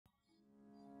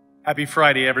Happy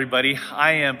Friday, everybody.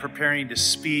 I am preparing to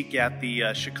speak at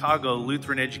the Chicago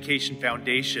Lutheran Education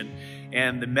Foundation,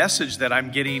 and the message that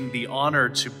I'm getting the honor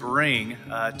to bring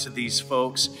to these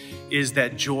folks is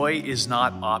that joy is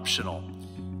not optional.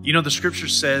 You know, the scripture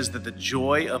says that the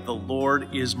joy of the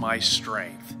Lord is my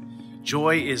strength.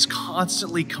 Joy is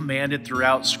constantly commanded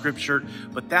throughout Scripture,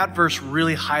 but that verse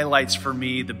really highlights for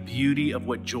me the beauty of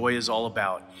what joy is all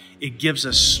about. It gives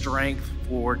us strength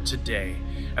for today.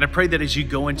 And I pray that as you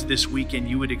go into this weekend,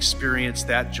 you would experience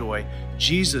that joy,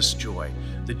 Jesus' joy,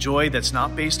 the joy that's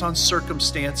not based on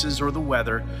circumstances or the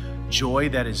weather, joy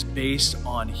that is based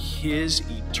on His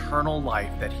eternal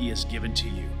life that He has given to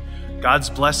you.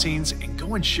 God's blessings, and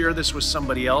go and share this with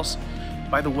somebody else.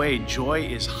 By the way, joy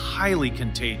is highly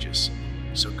contagious,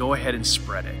 so go ahead and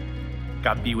spread it.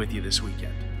 God be with you this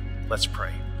weekend. Let's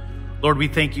pray. Lord, we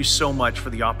thank you so much for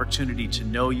the opportunity to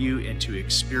know you and to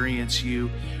experience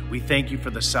you. We thank you for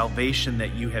the salvation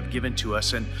that you have given to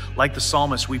us. And like the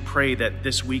psalmist, we pray that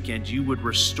this weekend you would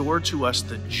restore to us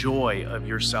the joy of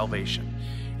your salvation.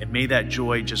 And may that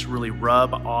joy just really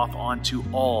rub off onto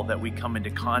all that we come into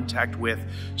contact with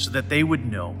so that they would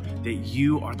know that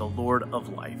you are the Lord of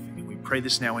life. Pray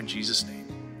this now in Jesus' name.